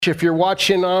If you're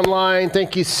watching online,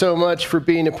 thank you so much for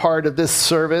being a part of this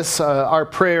service.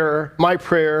 My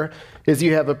prayer is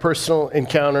you have a personal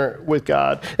encounter with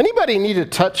God. Anybody need a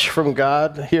touch from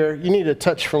God here? You need a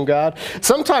touch from God?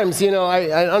 Sometimes, I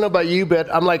don't know about you,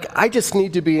 but I'm like, I just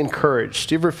need to be encouraged.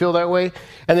 Do you ever feel that way?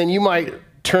 And then you might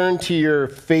turn to your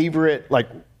favorite,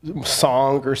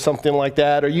 song or something like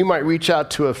that, or you might reach out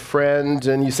to a friend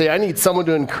and you say, I need someone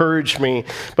to encourage me.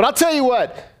 But I'll tell you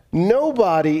what,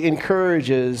 nobody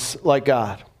encourages like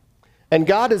God. And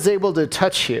God is able to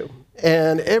touch you,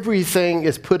 and everything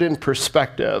is put in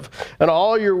perspective. And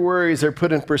all your worries are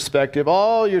put in perspective.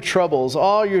 All your troubles,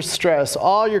 all your stress,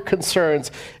 all your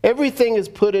concerns, everything is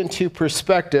put into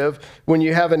perspective when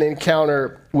you have an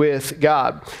encounter with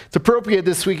God. It's appropriate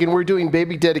this weekend. We're doing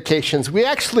baby dedications. We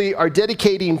actually are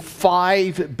dedicating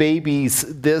 5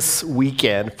 babies this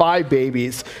weekend. 5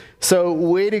 babies. So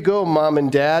way to go, Mom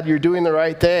and Dad. You're doing the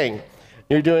right thing.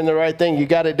 You're doing the right thing. You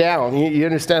got it down. You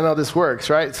understand how this works,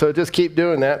 right? So just keep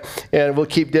doing that, and we'll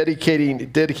keep dedicating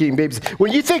babies.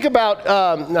 When you think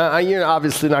about, you're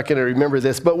obviously not going to remember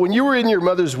this, but when you were in your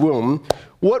mother's womb,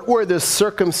 what were the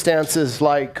circumstances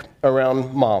like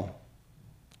around Mom?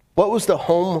 What was the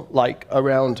home like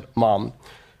around Mom?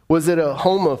 Was it a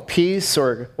home of peace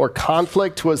or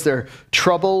conflict? Was there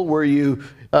trouble?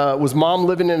 Was Mom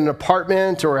living in an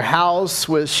apartment or a house?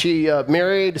 Was she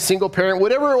married, single parent,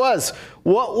 whatever it was?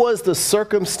 What was the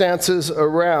circumstances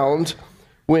around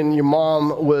when your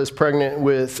mom was pregnant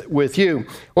with you?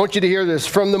 I want you to hear this.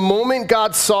 From the moment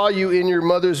God saw you in your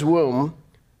mother's womb,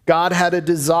 God had a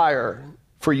desire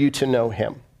for you to know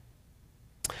him.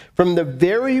 From the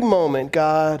very moment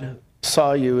God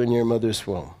saw you in your mother's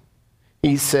womb,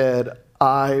 he said,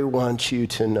 I want you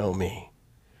to know me.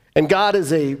 And God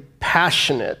is a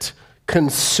passionate,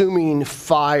 consuming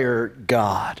fire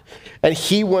God. And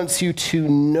he wants you to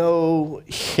know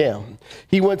him.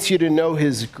 He wants you to know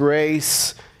his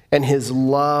grace and his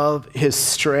love, his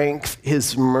strength,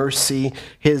 his mercy,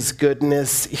 his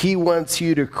goodness. He wants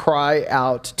you to cry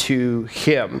out to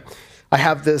him. I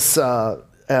have this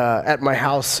at my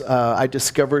house. I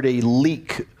discovered a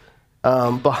leak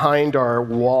behind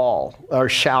our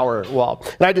shower wall.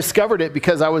 And I discovered it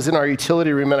because I was in our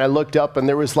utility room and I looked up and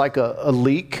there was like a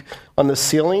leak on the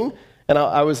ceiling. And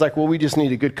I was like, well, we just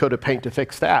need a good coat of paint to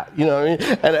fix that. You know what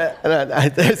I mean? And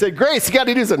I said, Grace, you got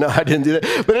to do something. No, I didn't do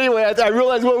that. But anyway, I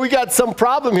realized, well, we got some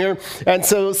problem here. And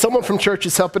so someone from church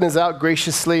is helping us out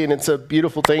graciously, and it's a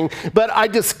beautiful thing. But I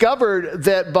discovered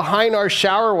that behind our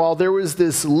shower wall, there was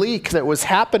this leak that was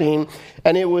happening.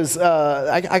 And it was,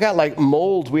 I got like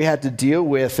mold we had to deal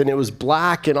with, and it was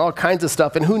black and all kinds of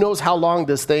stuff. And who knows how long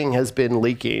this thing has been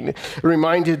leaking. It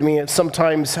reminded me of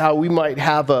sometimes how we might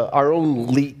have our own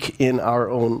leak in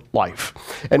our own life.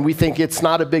 And we think it's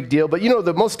not a big deal. But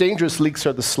the most dangerous leaks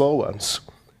are the slow ones.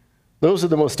 Those are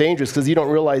the most dangerous because you don't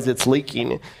realize it's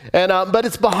leaking. And but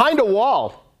it's behind a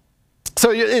wall.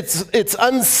 So it's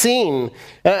unseen.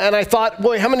 And I thought,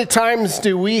 boy, how many times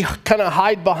do we kind of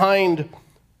hide behind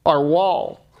our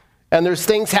wall? And there's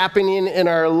things happening in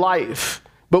our life,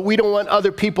 but we don't want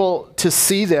other people to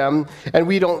see them, and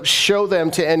we don't show them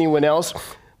to anyone else.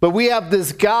 But we have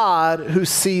this God who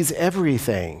sees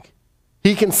everything.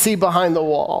 He can see behind the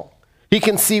wall. He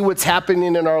can see what's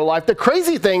happening in our life. The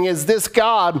crazy thing is this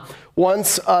God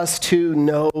wants us to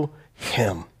know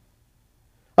him.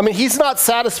 I mean, he's not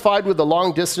satisfied with a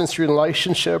long-distance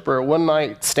relationship or a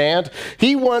one-night stand.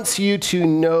 He wants you to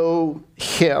know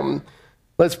him.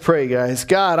 Let's pray, guys.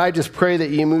 God, I just pray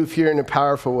that you move here in a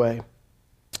powerful way.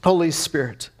 Holy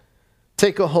Spirit,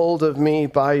 take a hold of me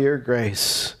by your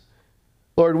grace.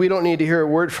 Lord, we don't need to hear a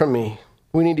word from me.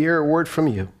 We need to hear a word from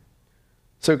you.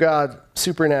 So God,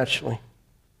 supernaturally,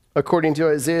 according to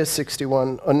Isaiah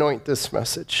 61, anoint this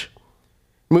message.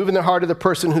 Move in the heart of the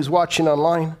person who's watching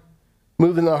online.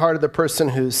 Move in the heart of the person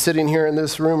who's sitting here in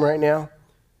this room right now.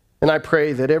 And I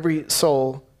pray that every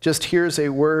soul just hears a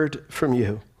word from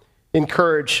you.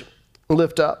 Encourage,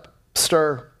 lift up,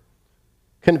 stir,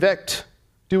 convict,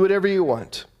 do whatever you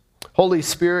want. Holy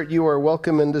Spirit, you are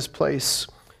welcome in this place.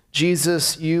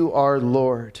 Jesus, you are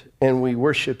Lord, and we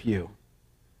worship you.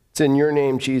 It's in your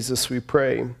name, Jesus, we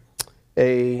pray.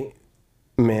 Amen.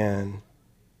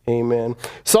 Amen.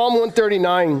 Psalm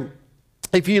 139.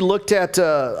 If you looked at,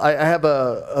 I have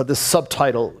the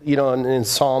subtitle, in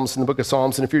Psalms, in the book of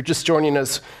Psalms. And if you're just joining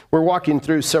us, we're walking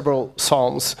through several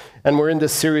Psalms. And we're in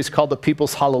this series called The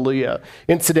People's Hallelujah.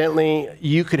 Incidentally,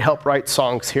 you could help write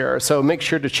songs here. So make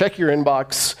sure to check your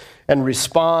inbox and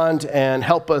respond and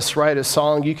help us write a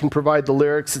song. You can provide the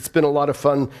lyrics. It's been a lot of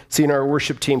fun seeing our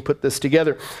worship team put this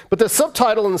together. But the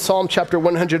subtitle in Psalm chapter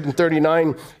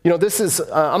 139, this is,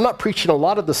 I'm not preaching a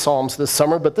lot of the Psalms this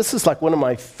summer, but this is like one of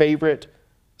my favorite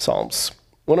Psalms,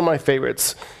 one of my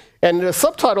favorites. And the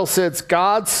subtitle says,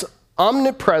 God's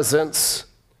omnipresence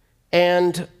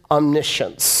and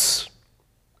omniscience.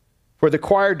 For the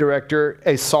choir director,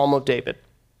 a Psalm of David.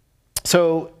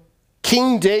 So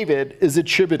King David is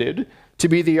attributed to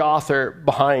be the author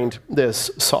behind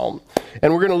this psalm.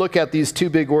 And we're going to look at these two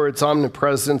big words,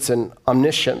 omnipresence and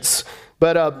omniscience.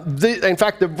 But in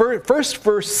fact, the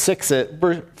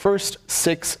first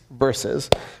six verses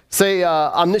say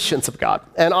omniscience of God.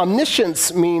 And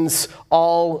omniscience means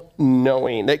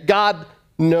all-knowing, that God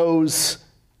knows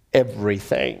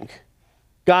everything.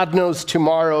 God knows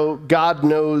tomorrow. God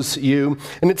knows you.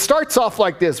 And it starts off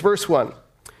like this, verse 1. It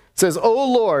says,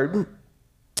 O Lord,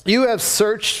 you have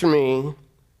searched me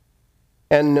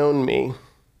and known me.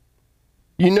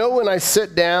 You know when I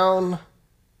sit down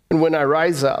and when I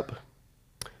rise up.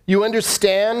 You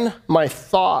understand my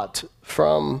thought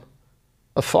from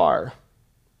afar.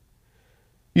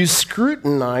 You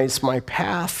scrutinize my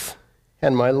path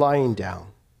and my lying down,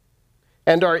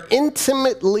 and are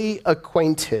intimately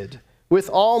acquainted with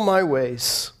all my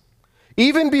ways.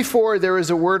 Even before there is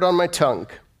a word on my tongue,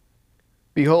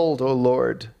 behold, O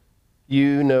Lord,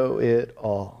 you know it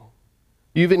all.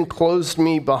 You've enclosed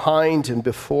me behind and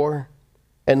before,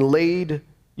 and laid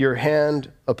your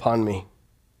hand upon me.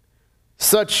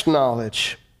 Such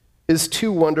knowledge is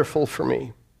too wonderful for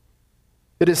me.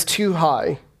 It is too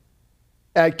high.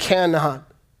 I cannot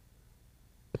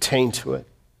attain to it.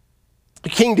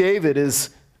 King David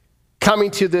is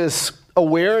coming to this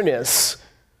awareness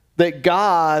that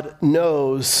God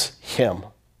knows him.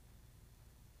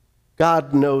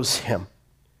 God knows him.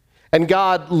 And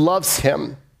God loves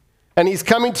him. And he's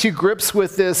coming to grips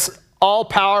with this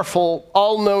all-powerful,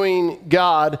 all-knowing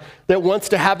God that wants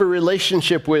to have a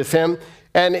relationship with him.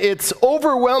 And it's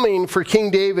overwhelming for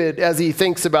King David as he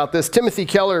thinks about this. Timothy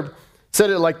Keller said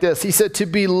it like this. He said, to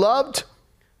be loved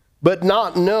but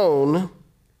not known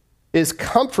is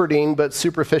comforting but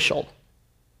superficial.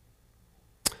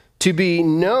 To be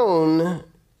known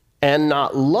and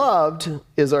not loved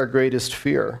is our greatest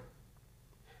fear.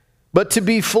 But to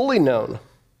be fully known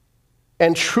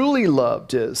and truly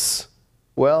loved is,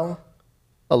 well,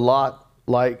 a lot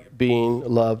like being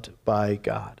loved by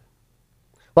God.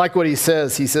 Like what he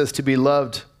says to be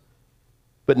loved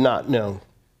but not known.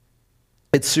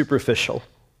 It's superficial.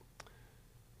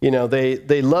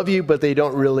 They love you, but they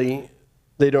don't really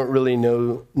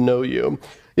know you.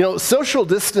 Social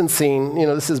distancing,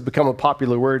 this has become a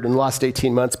popular word in the last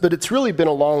 18 months, but it's really been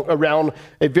around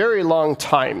a very long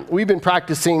time. We've been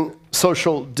practicing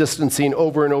social distancing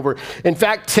over and over. In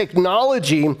fact,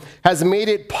 technology has made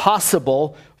it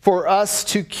possible for us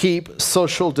to keep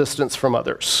social distance from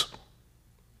others.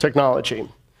 Technology.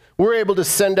 We're able to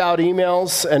send out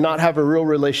emails and not have a real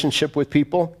relationship with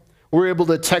people. We're able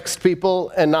to text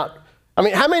people and not.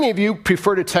 How many of you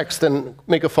prefer to text than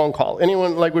make a phone call?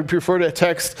 Anyone would prefer to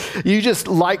text? You just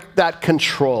like that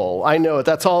control. I know it.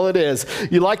 That's all it is.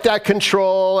 You like that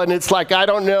control, and it's like, I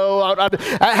don't know.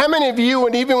 How many of you,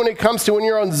 and even when it comes to when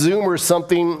you're on Zoom or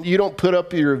something, you don't put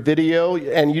up your video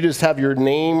and you just have your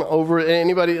name over it?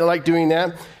 Anybody like doing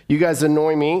that? You guys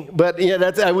annoy me, but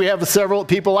yeah, we have several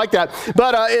people like that.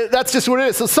 But that's just what it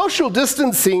is. So social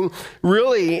distancing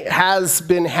really has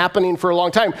been happening for a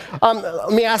long time.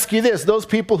 Let me ask you this. Those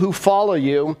people who follow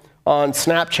you on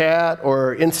Snapchat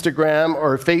or Instagram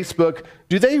or Facebook,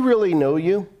 do they really know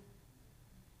you?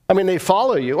 They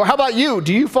follow you. Or how about you?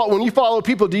 When you follow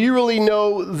people, do you really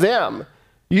know them?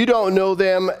 You don't know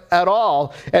them at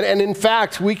all. And in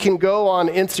fact, we can go on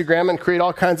Instagram and create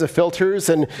all kinds of filters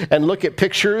and look at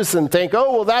pictures and think,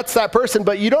 oh, well, that's that person,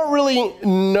 but you don't really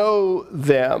know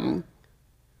them.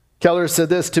 Keller said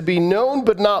this, to be known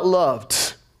but not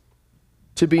loved.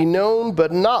 To be known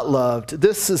but not loved,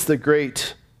 this is the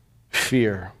great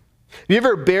fear. Have you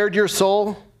ever bared your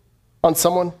soul on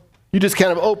someone? You just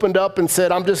kind of opened up and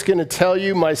said, I'm just going to tell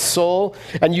you my soul.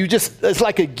 And it's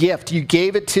like a gift. You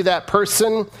gave it to that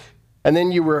person, and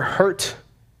then you were hurt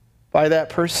by that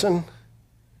person.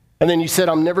 And then you said,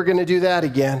 I'm never going to do that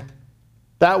again.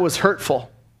 That was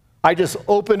hurtful. I just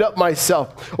opened up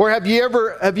myself. Or have you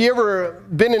ever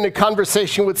been in a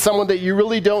conversation with someone that you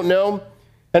really don't know,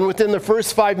 and within the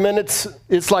first 5 minutes,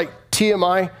 it's like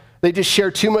TMI? They just share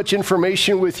too much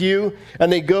information with you,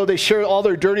 and they share all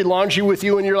their dirty laundry with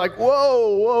you, and you're like,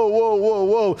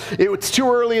 whoa. It's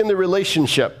too early in the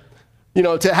relationship.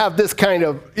 to have this kind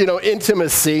of,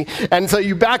 intimacy. And so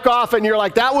you back off and you're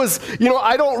like, that was,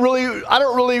 I don't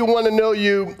really want to know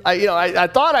you. I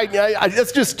thought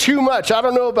it's just too much. I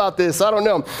don't know about this. I don't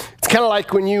know. It's kind of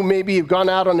like when you maybe have gone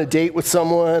out on a date with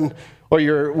someone, or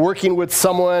you're working with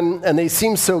someone and they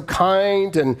seem so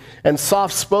kind and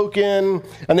soft-spoken,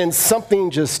 and then something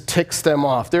just ticks them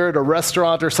off. They're at a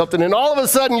restaurant or something, and all of a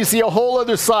sudden you see a whole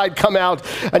other side come out,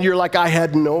 and you're like, I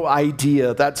had no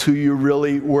idea that's who you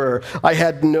really were. I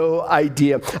had no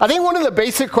idea. I think one of the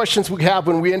basic questions we have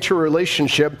when we enter a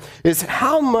relationship is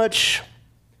how much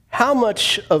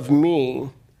of me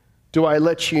do I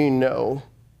let you know?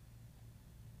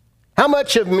 How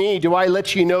much of me do I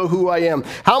let you know who I am?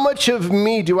 How much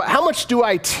do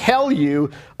I tell you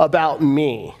about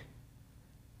me?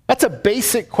 That's a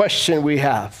basic question we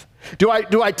have. Do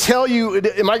I tell you,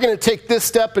 am I going to take this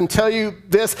step and tell you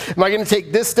this? Am I going to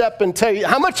take this step and tell you?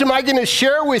 How much am I going to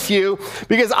share with you?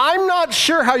 Because I'm not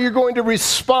sure how you're going to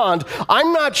respond.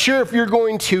 I'm not sure if you're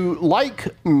going to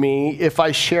like me if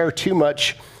I share too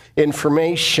much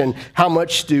information. How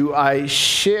much do I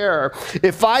share?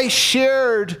 If I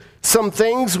shared some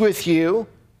things with you,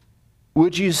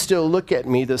 would you still look at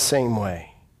me the same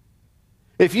way?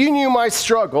 If you knew my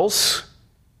struggles,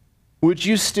 would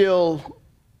you still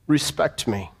respect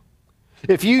me?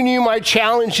 If you knew my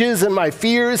challenges and my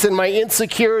fears and my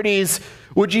insecurities,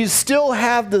 would you still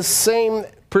have the same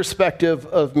perspective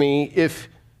of me if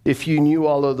you knew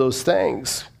all of those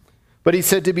things? But he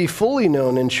said to be fully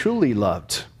known and truly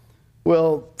loved.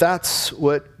 Well, that's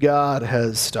what God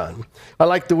has done. I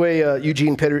like the way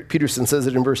Eugene Peterson says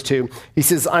it in verse 2. He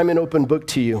says, I'm an open book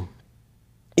to you,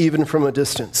 even from a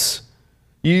distance.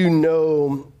 You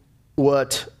know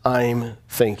what I'm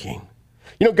thinking.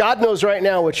 God knows right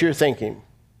now what you're thinking.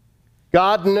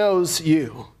 God knows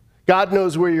you. God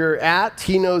knows where you're at.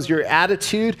 He knows your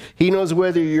attitude. He knows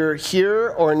whether you're here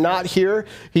or not here.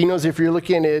 He knows if you're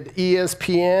looking at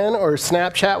ESPN or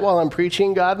Snapchat while I'm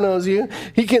preaching. God knows you.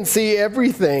 He can see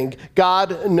everything.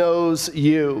 God knows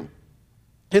you.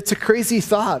 It's a crazy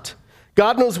thought.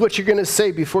 God knows what you're going to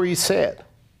say before you say it.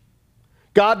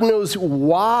 God knows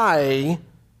why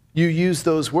you use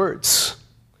those words.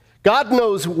 God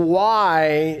knows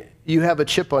why you have a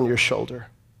chip on your shoulder.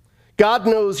 God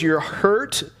knows your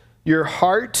hurt, your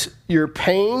heart, your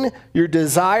pain, your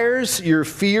desires, your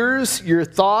fears, your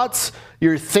thoughts,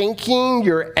 your thinking,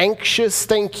 your anxious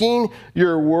thinking,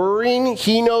 your worrying.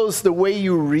 He knows the way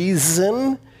you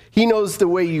reason. He knows the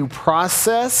way you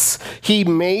process. He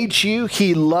made you.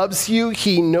 He loves you.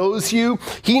 He knows you.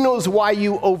 He knows why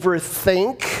you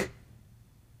overthink.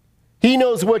 He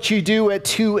knows what you do at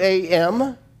 2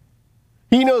 a.m.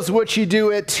 He knows what you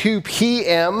do at 2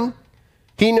 p.m.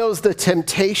 He knows the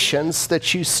temptations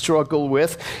that you struggle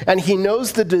with, and he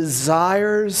knows the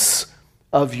desires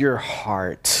of your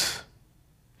heart.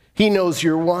 He knows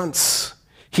your wants.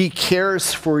 He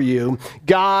cares for you.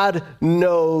 God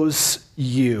knows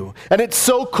you. And it's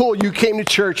so cool you came to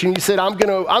church and you said,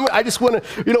 I just want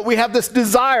to, we have this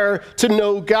desire to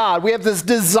know God. We have this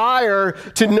desire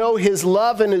to know his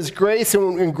love and his grace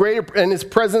and his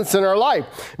presence in our life.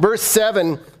 Verse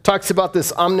 7 talks about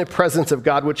this omnipresence of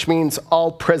God, which means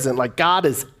all present, like God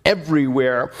is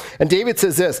everywhere. And David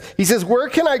says this, he says, where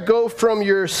can I go from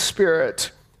your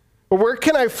spirit? Or where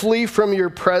can I flee from your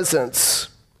presence?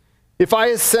 If I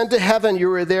ascend to heaven,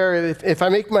 you are there. If I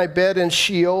make my bed in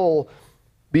Sheol,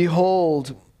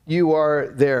 behold, you are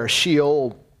there.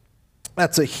 Sheol,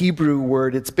 that's a Hebrew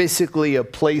word. It's basically a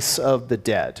place of the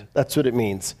dead. That's what it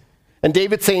means. And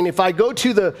David's saying, if I go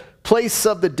to the place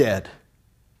of the dead,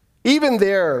 even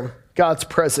there, God's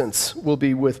presence will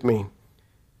be with me.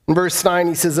 In verse 9,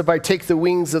 he says, if I take the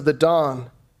wings of the dawn,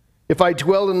 if I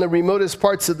dwell in the remotest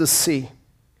parts of the sea,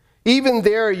 even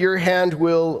there your hand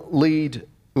will lead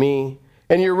me,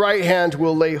 and your right hand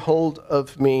will lay hold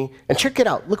of me. And check it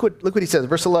out. Look what he says,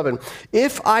 verse 11.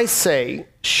 If I say,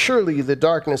 surely the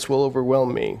darkness will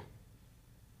overwhelm me,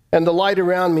 and the light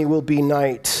around me will be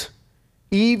night,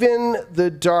 even the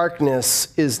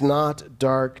darkness is not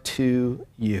dark to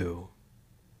you.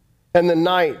 And the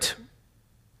night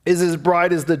is as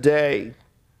bright as the day.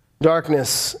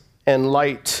 Darkness and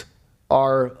light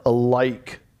are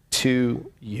alike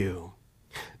to you.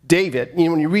 David,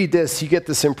 when you read this, you get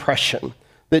this impression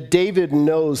that David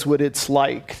knows what it's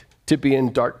like to be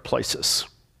in dark places.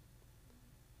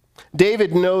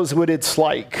 David knows what it's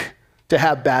like to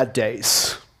have bad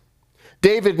days.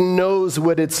 David knows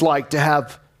what it's like to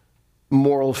have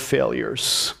moral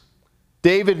failures.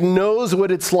 David knows what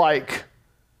it's like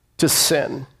to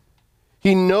sin.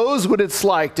 He knows what it's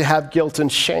like to have guilt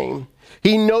and shame.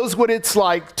 He knows what it's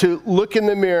like to look in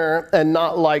the mirror and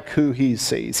not like who he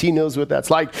sees. He knows what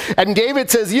that's like. And David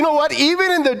says, you know what?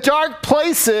 Even in the dark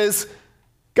places,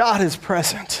 God is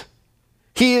present.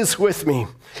 He is with me.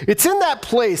 It's in that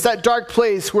place, that dark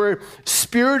place, where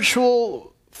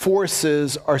spiritual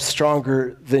forces are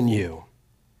stronger than you.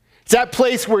 It's that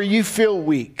place where you feel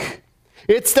weak.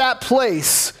 It's that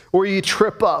place where you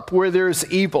trip up, where there's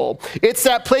evil. It's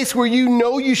that place where you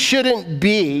know you shouldn't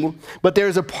be, but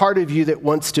there's a part of you that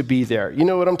wants to be there. You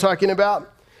know what I'm talking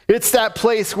about? It's that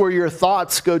place where your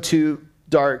thoughts go to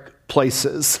dark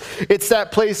places. It's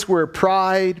that place where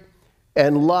pride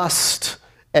and lust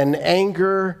and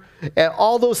anger and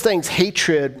all those things,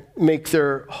 hatred, make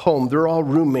their home. They're all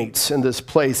roommates in this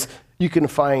place. You can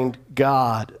find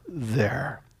God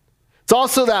there. It's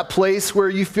also that place where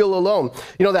you feel alone.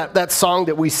 You know, that song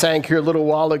that we sang here a little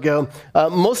while ago,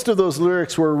 most of those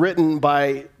lyrics were written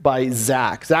by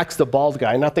Zach. Zach's the bald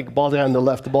guy, not the bald guy on the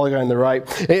left, the bald guy on the right.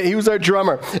 He was our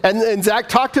drummer. And Zach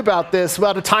talked about this,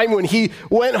 about a time when he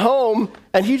went home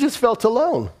and he just felt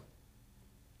alone.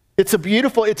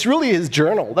 It's really his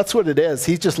journal. That's what it is.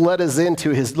 He just led us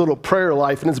into his little prayer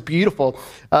life, and it's beautiful.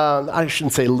 I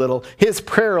shouldn't say little, his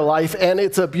prayer life, and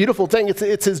it's a beautiful thing.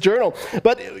 It's his journal.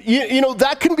 But, you know,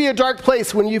 that can be a dark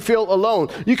place when you feel alone.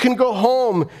 You can go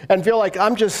home and feel like,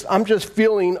 I'm just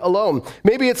feeling alone.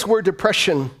 Maybe it's where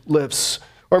depression lives,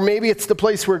 or maybe it's the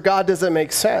place where God doesn't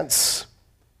make sense,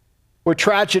 where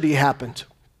tragedy happened.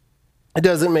 It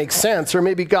doesn't make sense, or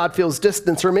maybe God feels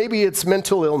distance, or maybe it's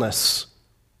mental illness.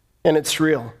 And it's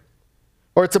real.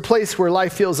 Or it's a place where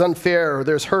life feels unfair, or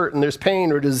there's hurt, and there's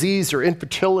pain, or disease, or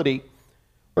infertility,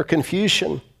 or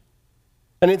confusion.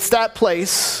 And it's that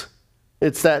place,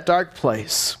 it's that dark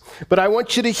place. But I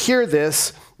want you to hear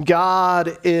this.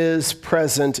 God is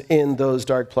present in those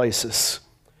dark places.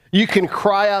 You can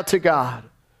cry out to God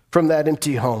from that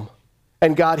empty home,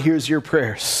 and God hears your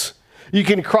prayers. You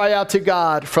can cry out to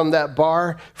God from that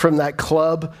bar, from that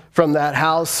club, from that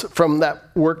house, from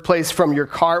that workplace, from your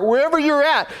car, wherever you're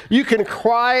at. You can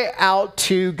cry out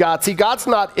to God. See, God's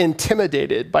not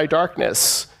intimidated by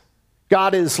darkness.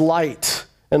 God is light,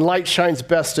 and light shines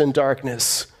best in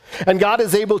darkness. And God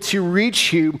is able to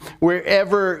reach you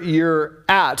wherever you're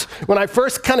at. When I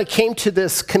first kind of came to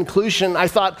this conclusion, I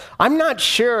thought, I'm not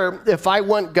sure if I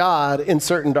want God in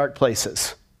certain dark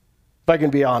places. If I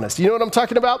can be honest. You know what I'm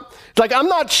talking about? It's like, I'm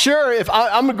not sure if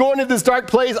I'm going to this dark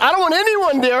place. I don't want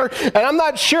anyone there, and I'm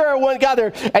not sure I want God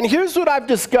there. And here's what I've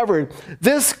discovered.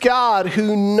 This God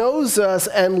who knows us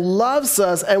and loves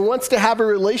us and wants to have a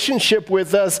relationship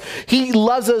with us, he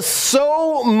loves us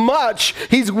so much,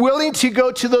 he's willing to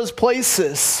go to those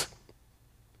places,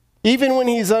 even when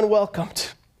he's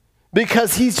unwelcomed.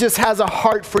 Because he just has a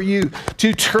heart for you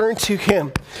to turn to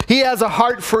him. He has a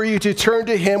heart for you to turn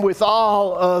to him with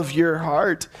all of your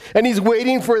heart. And he's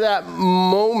waiting for that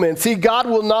moment. See, God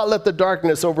will not let the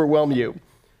darkness overwhelm you.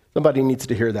 Somebody needs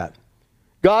to hear that.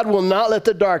 God will not let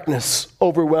the darkness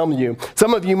overwhelm you.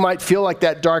 Some of you might feel like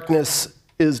that darkness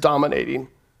is dominating.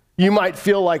 You might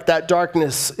feel like that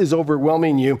darkness is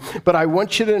overwhelming you. But I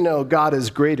want you to know God is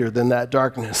greater than that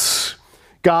darkness.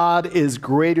 God is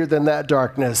greater than that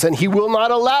darkness, and he will not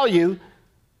allow you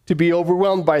to be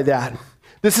overwhelmed by that.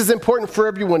 This is important for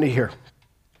everyone to hear.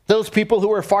 Those people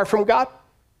who are far from God,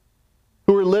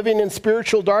 who are living in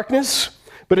spiritual darkness,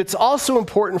 but it's also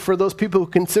important for those people who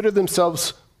consider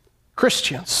themselves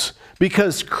Christians,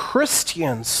 because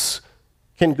Christians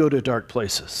can go to dark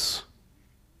places.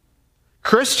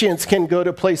 Christians can go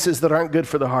to places that aren't good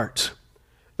for the heart,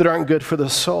 that aren't good for the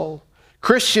soul.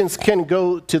 Christians can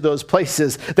go to those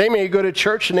places. They may go to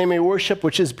church and they may worship,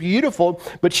 which is beautiful,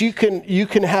 but you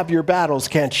can have your battles,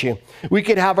 can't you? We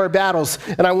can have our battles.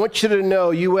 And I want you to know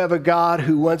you have a God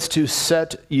who wants to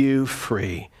set you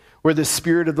free. Where the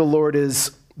Spirit of the Lord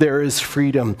is, there is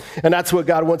freedom. And that's what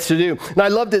God wants to do. And I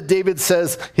love that David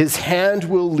says, his hand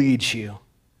will lead you.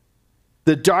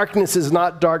 The darkness is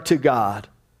not dark to God.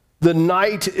 The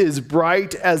night is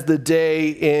bright as the day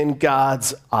in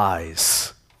God's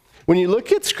eyes. When you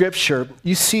look at Scripture,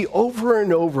 you see over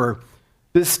and over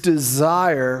this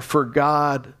desire for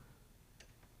God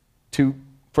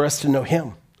for us to know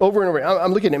him. Over and over.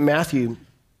 I'm looking at Matthew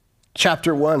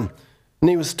chapter 1, and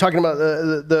he was talking about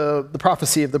the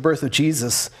prophecy of the birth of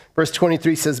Jesus. Verse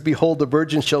 23 says, behold, the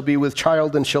virgin shall be with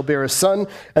child and shall bear a son,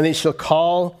 and they shall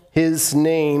call his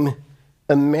name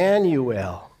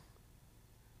Emmanuel,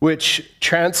 which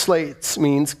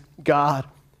means God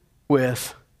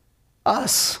with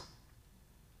us.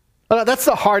 That's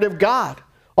the heart of God.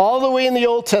 All the way in the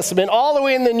Old Testament, all the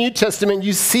way in the New Testament,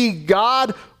 you see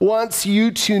God wants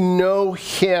you to know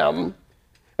him.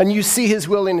 And you see his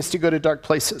willingness to go to dark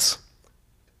places.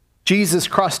 Jesus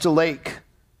crossed a lake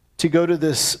to go to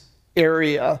this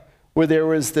area where there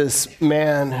was this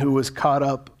man who was caught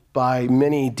up by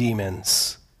many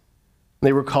demons.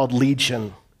 They were called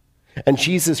Legion. And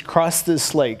Jesus crossed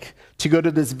this lake to go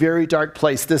to this very dark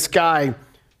place. This guy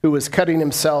who was cutting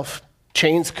himself,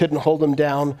 chains couldn't hold him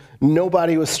down.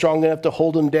 Nobody was strong enough to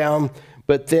hold him down.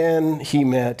 But then he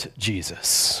met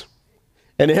Jesus.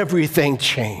 And everything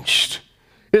changed.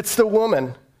 It's the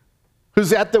woman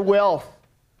who's at the well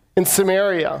in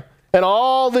Samaria. And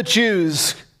all the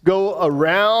Jews go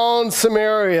around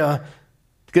Samaria.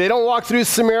 They don't walk through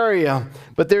Samaria.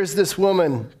 But there's this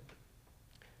woman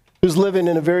who's living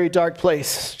in a very dark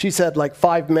place. She's had like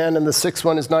 5 men, and the 6th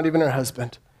one is not even her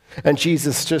husband. And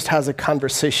Jesus just has a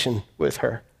conversation with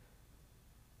her.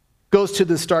 Goes to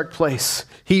this dark place.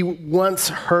 He wants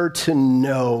her to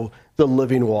know the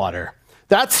living water.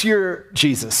 That's your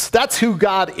Jesus. That's who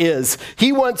God is.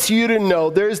 He wants you to know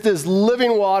there's this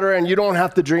living water and you don't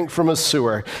have to drink from a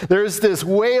sewer. There's this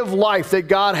way of life that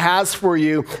God has for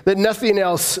you that nothing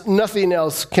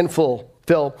else can fulfill.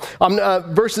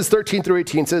 Verses 13 through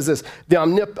 18 says this, the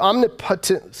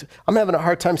omnipotent, I'm having a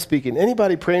hard time speaking.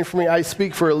 Anybody praying for me? I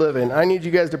speak for a living. I need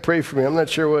you guys to pray for me. I'm not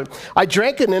sure what. I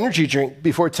drank an energy drink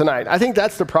before tonight. I think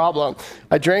that's the problem.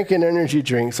 I drank an energy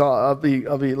drink, so I'll be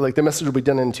like, the message will be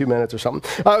done in 2 minutes or something.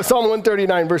 Psalm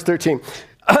 139, verse 13.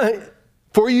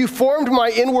 For you formed my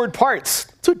inward parts.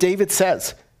 That's what David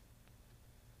says.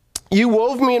 You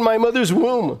wove me in my mother's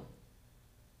womb.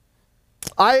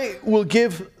 I will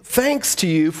give thanks to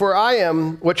you, for I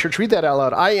am, what church, read that out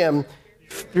loud. I am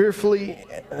fearfully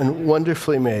and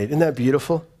wonderfully made. Isn't that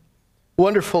beautiful?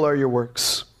 Wonderful are your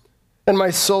works, and my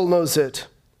soul knows it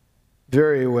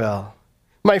very well.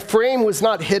 My frame was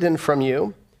not hidden from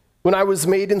you when I was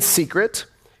made in secret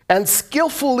and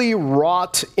skillfully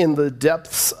wrought in the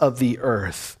depths of the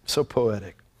earth. So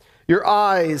poetic. Your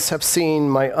eyes have seen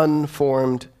my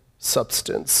unformed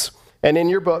substance, and in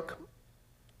your book,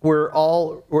 were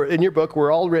all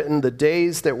written the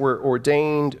days that were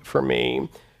ordained for me,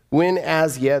 when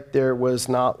as yet there was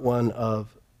not one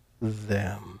of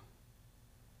them.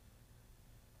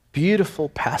 Beautiful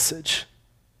passage.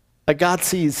 Like God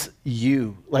sees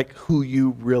you, like who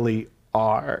you really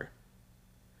are.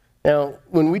 Now,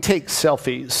 when we take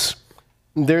selfies,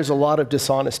 there's a lot of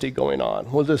dishonesty going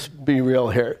on. We'll just be real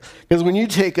here. Because when you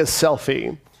take a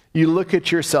selfie, you look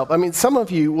at yourself. I mean, some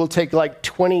of you will take like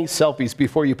 20 selfies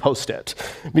before you post it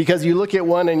because you look at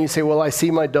one and you say, well, I see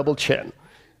my double chin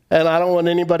and I don't want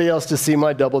anybody else to see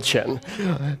my double chin.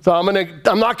 So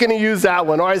I'm not going to use that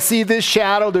one. Or I see this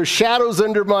shadow. There's shadows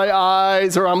under my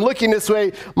eyes. Or I'm looking this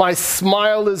way. My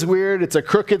smile is weird. It's a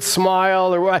crooked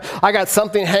smile. Or I got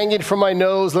something hanging from my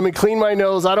nose. Let me clean my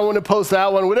nose. I don't want to post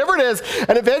that one. Whatever it is.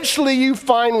 And eventually you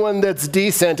find one that's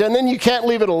decent. And then you can't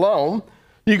leave it alone.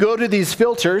 You go to these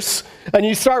filters and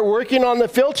you start working on the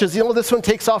filters. You know, this one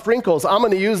takes off wrinkles. I'm going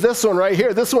to use this one right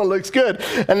here. This one looks good.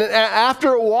 And then after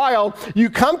a while, you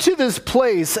come to this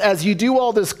place as you do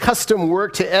all this custom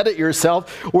work to edit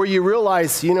yourself where you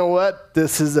realize, you know what?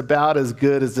 This is about as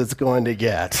good as it's going to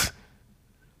get.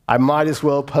 I might as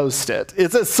well post it.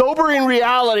 It's a sobering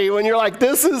reality when you're like,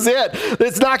 this is it.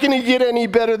 It's not going to get any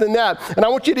better than that. And I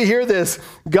want you to hear this.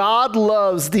 God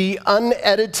loves the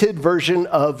unedited version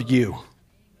of you.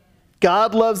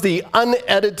 God loves the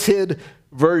unedited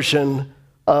version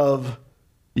of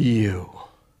you.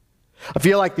 I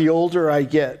feel like the older I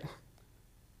get,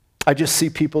 I just see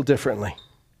people differently.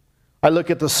 I look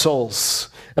at the souls,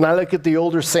 and I look at the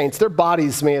older saints. Their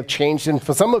bodies may have changed, and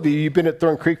for some of you, you've been at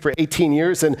Thorn Creek for 18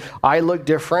 years, and I look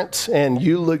different, and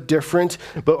you look different,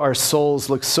 but our souls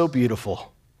look so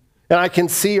beautiful. And I can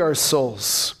see our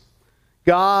souls.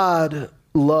 God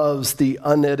loves the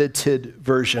unedited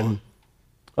version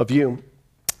of you.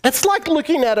 It's like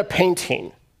looking at a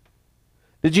painting.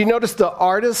 Did you notice the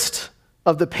artist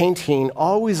of the painting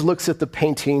always looks at the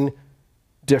painting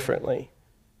differently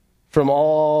from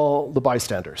all the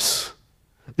bystanders?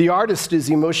 The artist is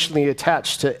emotionally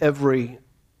attached to every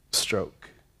stroke.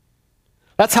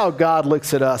 That's how God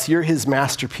looks at us. You're his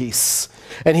masterpiece,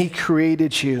 and he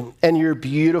created you, and you're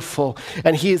beautiful,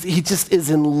 and he just is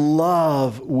in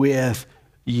love with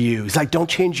you. He's like, don't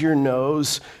change your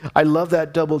nose. I love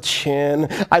that double chin.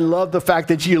 I love the fact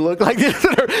that you look like this.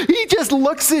 He just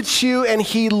looks at you and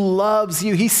he loves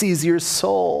you. He sees your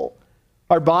soul.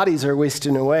 Our bodies are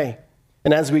wasting away.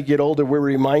 And as we get older, we're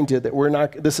reminded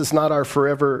that this is not our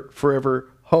forever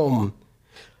home.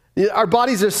 Our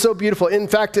bodies are so beautiful. In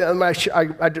fact,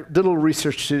 I did a little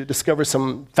research to discover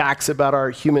some facts about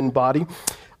our human body.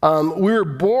 We were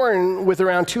born with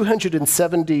around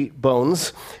 270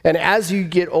 bones, and as you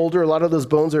get older, a lot of those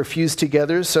bones are fused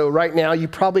together. So right now, you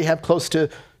probably have close to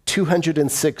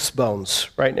 206 bones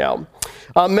right now.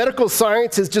 Medical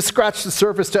science has just scratched the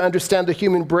surface to understand the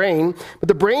human brain, but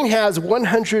the brain has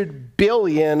 100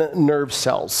 billion nerve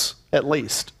cells, at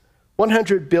least.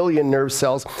 100 billion nerve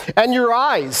cells. And your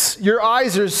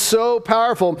eyes are so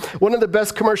powerful. One of the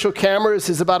best commercial cameras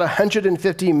is about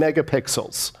 150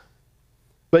 megapixels.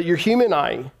 But your human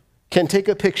eye can take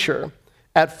a picture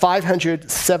at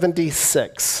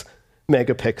 576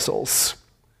 megapixels.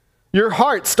 Your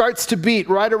heart starts to beat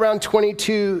right around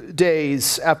 22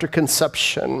 days after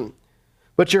conception.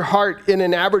 But your heart, in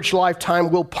an average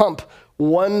lifetime, will pump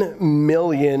 1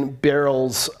 million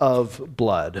barrels of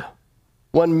blood.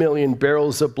 1 million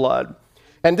barrels of blood.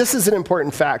 And this is an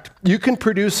important fact. You can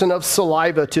produce enough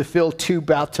saliva to fill 2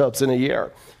 bathtubs in a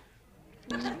year.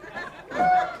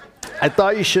 I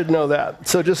thought you should know that.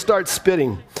 So just start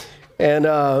spitting. And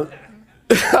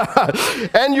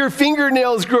and your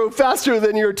fingernails grow faster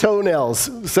than your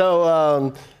toenails.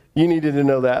 So you needed to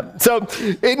know that. So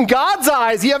in God's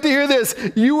eyes, you have to hear this.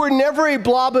 You were never a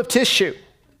blob of tissue.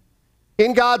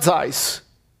 In God's eyes,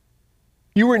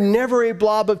 you were never a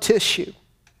blob of tissue.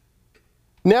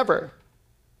 Never.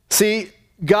 See,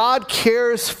 God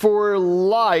cares for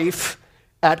life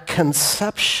at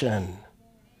conception.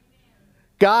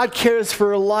 God cares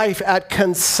for life at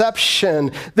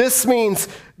conception. This means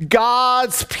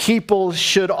God's people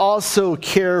should also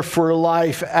care for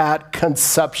life at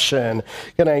conception.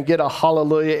 Can I get a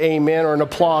hallelujah, amen, or an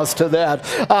applause to that?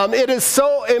 It is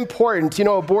so important. You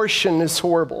know, abortion is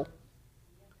horrible.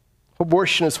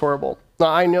 Abortion is horrible. Now,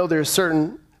 I know there's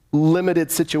certain limited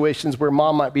situations where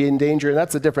mom might be in danger, and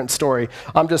that's a different story.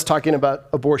 I'm just talking about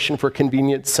abortion for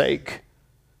convenience sake.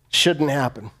 Shouldn't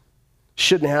happen.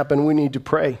 Shouldn't happen. We need to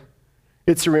pray.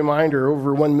 It's a reminder,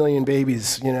 over 1 million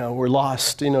babies, were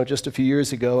lost, just a few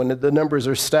years ago, and the numbers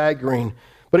are staggering.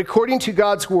 But according to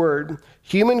God's word,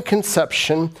 human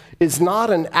conception is not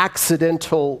an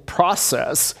accidental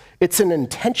process. It's an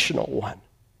intentional one.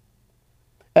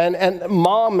 And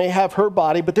mom may have her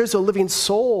body, but there's a living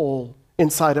soul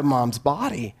inside of mom's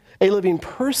body, a living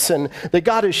person that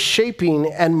God is shaping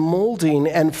and molding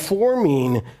and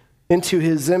forming into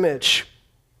his image.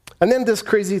 And then this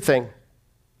crazy thing,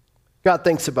 God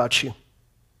thinks about you.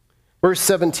 Verse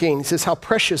 17, he says, how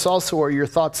precious also are your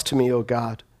thoughts to me, O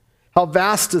God. How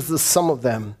vast is the sum of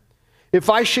them. If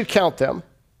I should count them,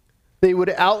 they would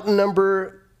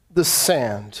outnumber the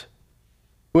sand.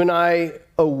 When I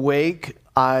awake,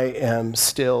 I am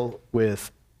still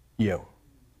with you.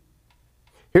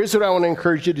 Here's what I want to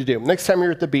encourage you to do. Next time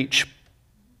you're at the beach,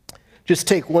 just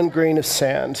take 1 grain of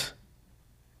sand,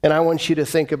 and I want you to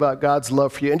think about God's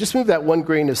love for you, and just move that 1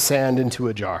 grain of sand into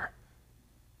a jar.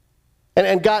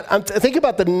 And God, think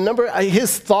about the number,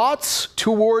 his thoughts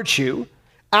towards you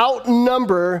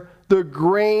outnumber the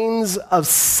grains of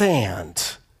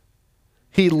sand.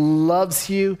 He loves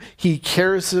you. He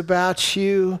cares about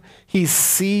you. He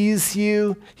sees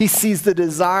you. He sees the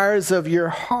desires of your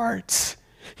heart.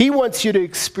 He wants you to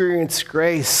experience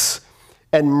grace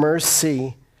and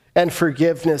mercy and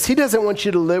forgiveness. He doesn't want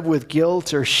you to live with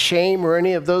guilt or shame or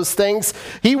any of those things.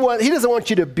 He doesn't want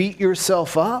you to beat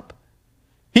yourself up.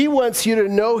 He wants you to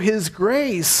know his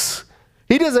grace.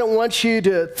 He doesn't want you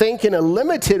to think in a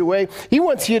limited way. He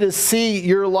wants you to see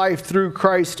your life through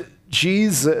Christ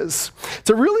Jesus. It's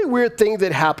a really weird thing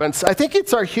that happens. I think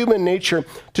it's our human nature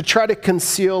to try to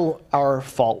conceal our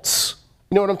faults.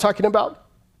 You know what I'm talking about?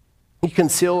 You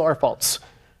conceal our faults.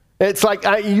 It's like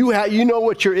you know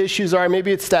what your issues are.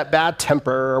 Maybe it's that bad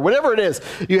temper or whatever it is.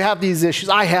 You have these issues.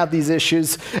 I have these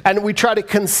issues. And we try to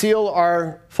conceal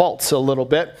our faults a little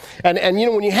bit. And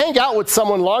when you hang out with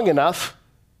someone long enough,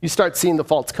 you start seeing the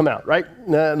faults come out, right?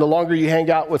 The longer you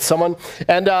hang out with someone.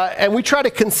 And we try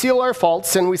to conceal our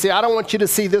faults. And we say, I don't want you to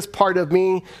see this part of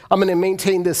me. I'm going to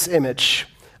maintain this image.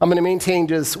 I'm going to maintain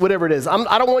just whatever it is.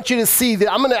 I don't want you to see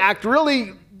that. I'm going to act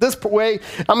really this way.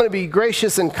 I'm going to be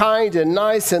gracious and kind and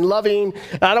nice and loving.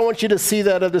 And I don't want you to see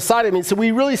that other side of me. So we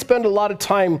really spend a lot of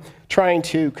time trying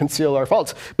to conceal our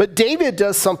faults. But David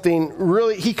does something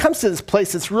he comes to this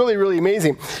place that's really, really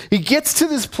amazing. He gets to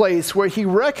this place where he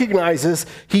recognizes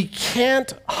he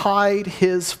can't hide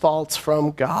his faults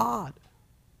from God.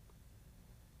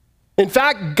 In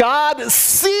fact, God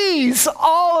sees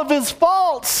all of his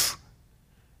faults.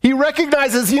 He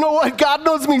recognizes, you know what? God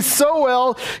knows me so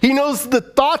well. He knows the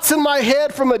thoughts in my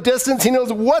head from a distance. He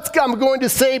knows what I'm going to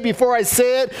say before I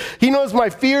say it. He knows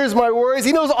my fears, my worries.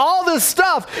 He knows all this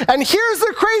stuff. And here's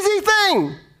the crazy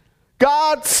thing.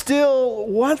 God still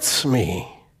wants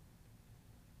me.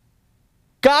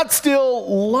 God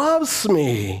still loves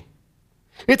me.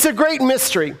 It's a great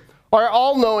mystery. Our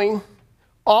all-knowing,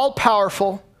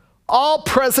 all-powerful,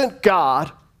 all-present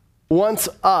God wants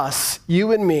us,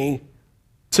 you and me,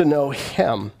 to know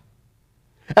him.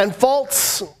 And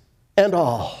faults and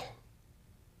all.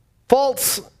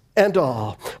 Faults and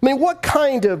all. I mean, what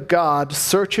kind of God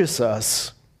searches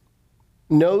us,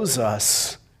 knows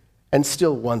us, and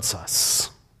still wants us?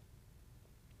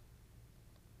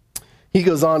 He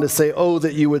goes on to say, "Oh,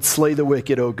 that you would slay the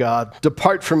wicked, O God.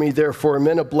 Depart from me, therefore,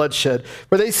 men of bloodshed.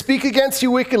 For they speak against you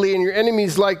wickedly, and your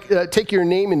enemies take your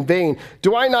name in vain.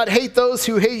 Do I not hate those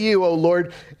who hate you, O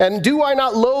Lord? And do I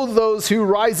not loathe those who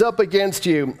rise up against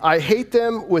you? I hate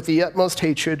them with the utmost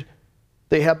hatred.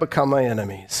 They have become my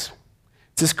enemies."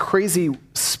 It's this crazy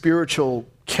spiritual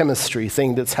chemistry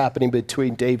thing that's happening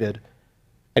between David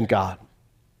and God.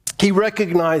 He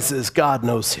recognizes God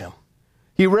knows him.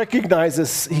 He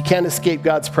recognizes he can't escape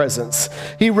God's presence.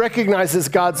 He recognizes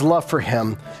God's love for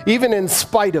him, even in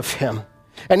spite of him.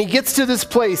 And he gets to this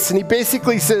place and he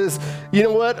basically says, you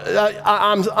know what?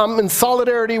 I'm in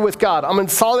solidarity with God. I'm in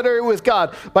solidarity with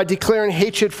God by declaring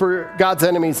hatred for God's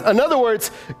enemies. In other words,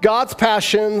 God's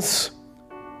passions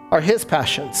are his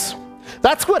passions.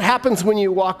 That's what happens when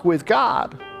you walk with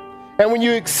God. And when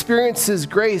you experience his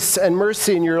grace and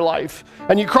mercy in your life,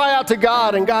 and you cry out to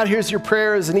God, and God hears your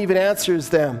prayers and even answers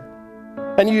them,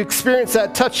 and you experience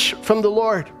that touch from the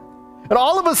Lord, and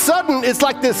all of a sudden, it's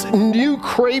like this new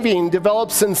craving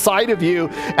develops inside of you,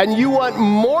 and you want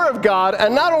more of God,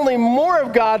 and not only more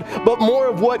of God, but more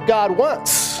of what God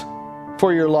wants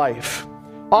for your life.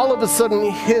 All of a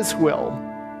sudden, his will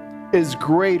is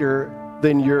greater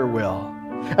than your will.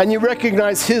 And you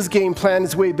recognize his game plan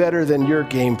is way better than your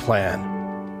game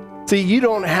plan. See, you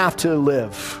don't have to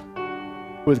live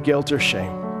with guilt or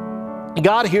shame.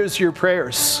 God hears your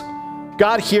prayers.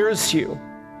 God hears you.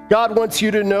 God wants you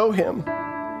to know him.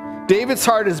 David's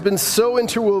heart has been so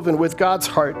interwoven with God's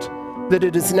heart that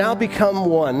it has now become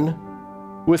one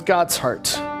with God's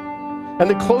heart. And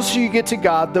the closer you get to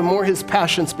God, the more his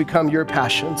passions become your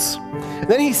passions. And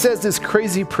then he says this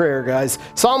crazy prayer, guys.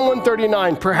 Psalm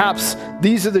 139, perhaps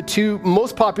these are the two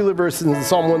most popular verses in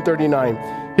Psalm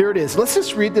 139. Here it is. Let's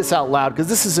just read this out loud because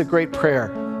this is a great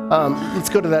prayer. Let's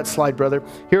go to that slide, brother.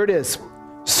 Here it is.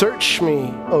 "Search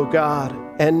me, O God,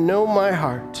 and know my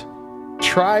heart.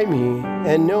 Try me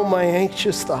and know my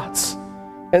anxious thoughts,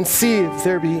 and see if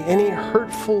there be any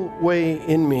hurtful way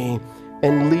in me,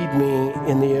 and lead me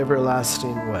in the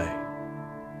everlasting way."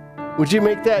 Would you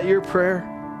make that your prayer?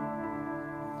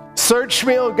 Search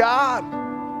me, O God.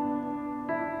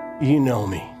 You know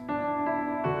me.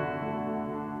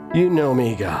 You know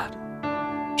me, God.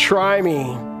 Try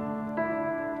me.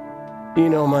 You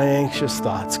know my anxious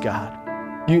thoughts, God.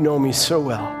 You know me so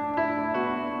well.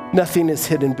 Nothing is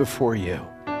hidden before you.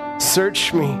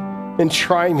 Search me and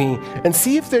try me and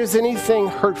see if there's anything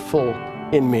hurtful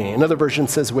in me. Another version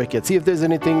says wicked. See if there's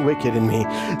anything wicked in me.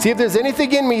 See if there's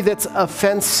anything in me that's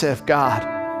offensive, God.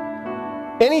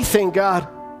 Anything, God,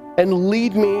 and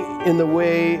lead me in the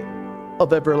way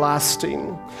of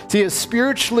everlasting. See, a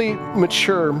spiritually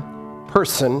mature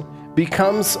person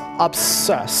becomes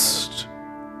obsessed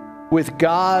with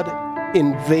God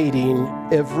invading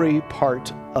every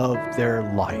part of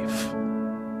their life.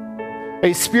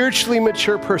 A spiritually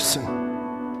mature person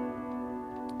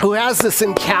who has this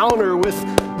encounter with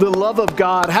the love of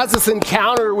God, has this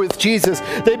encounter with Jesus,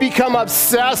 they become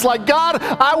obsessed, like, God,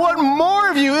 I want more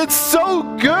of you. It's so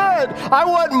good. I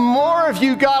want more of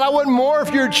you, God. I want more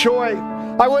of your joy.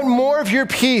 I want more of your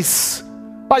peace.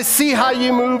 I see how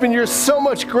you move, and you're so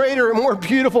much greater and more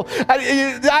beautiful.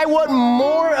 I want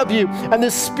more of you. And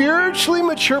the spiritually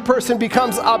mature person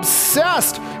becomes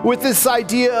obsessed with this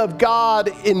idea of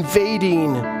God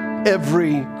invading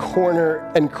every corner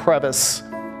and crevice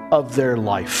of their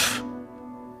life.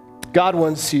 God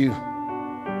wants you.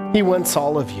 He wants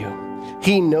all of you.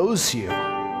 He knows you.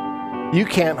 You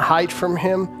can't hide from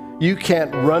him. You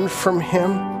can't run from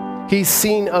him. He's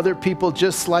seen other people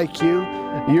just like you.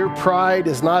 Your pride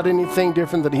is not anything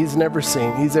different that he's ever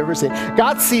seen.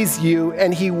 God sees you,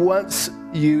 and he wants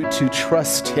you to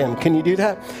trust him. Can you do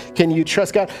that? Can you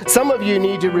trust God? Some of you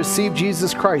need to receive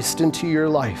Jesus Christ into your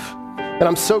life. And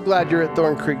I'm so glad you're at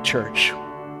Thorn Creek Church.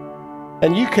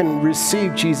 And you can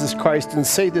receive Jesus Christ and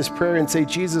say this prayer and say,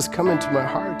 Jesus, come into my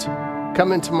heart.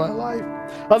 Come into my life.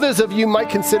 Others of you might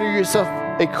consider yourself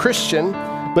a Christian,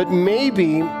 but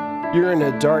maybe you're in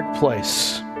a dark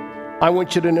place. I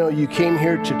want you to know you came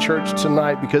here to church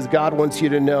tonight because God wants you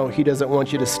to know he doesn't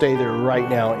want you to stay there right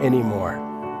now anymore.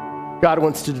 God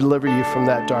wants to deliver you from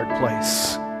that dark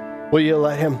place. Will you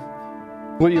let him?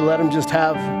 Will you let him just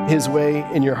have his way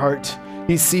in your heart?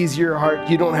 He sees your heart.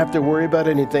 You don't have to worry about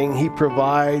anything. He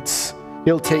provides.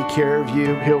 He'll take care of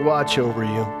you. He'll watch over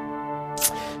you.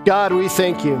 God, we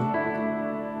thank you.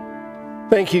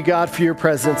 Thank you, God, for your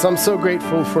presence. I'm so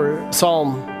grateful for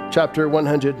Psalm chapter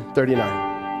 139.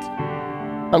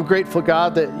 I'm grateful,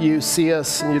 God, that you see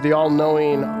us and you're the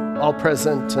all-knowing,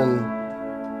 all-present,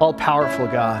 and all-powerful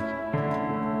God.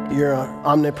 You're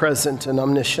omnipresent and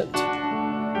omniscient.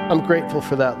 I'm grateful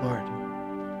for that, Lord.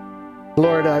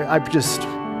 Lord, I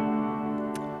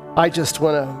just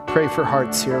want to pray for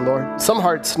hearts here, Lord. Some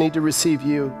hearts need to receive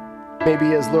you,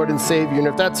 maybe as Lord and Savior. And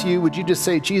if that's you, would you just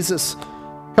say, Jesus,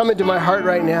 come into my heart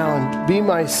right now and be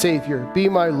my Savior, be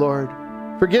my Lord.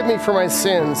 Forgive me for my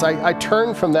sins. I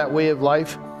turn from that way of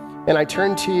life, and I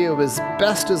turn to you as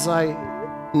best as I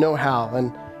know how.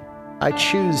 And I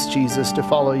choose, Jesus, to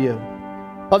follow you.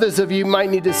 Others of you might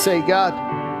need to say, God,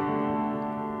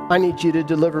 I need you to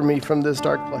deliver me from this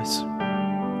dark place.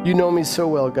 You know me so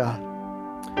well, God.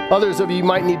 Others of you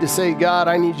might need to say, God,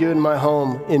 I need you in my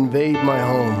home. Invade my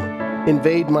home.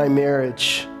 Invade my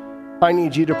marriage. I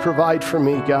need you to provide for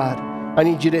me, God. I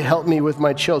need you to help me with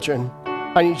my children.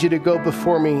 I need you to go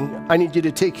before me. I need you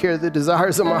to take care of the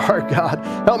desires of my heart, God.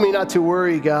 Help me not to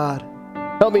worry, God.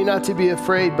 Help me not to be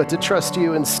afraid, but to trust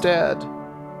you instead.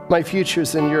 My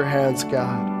future's in your hands,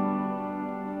 God.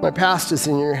 My past is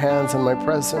in your hands and my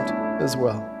present as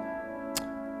well.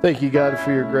 Thank you, God,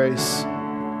 for your grace.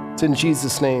 It's in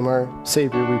Jesus' name, our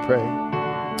Savior, we pray.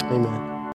 Amen.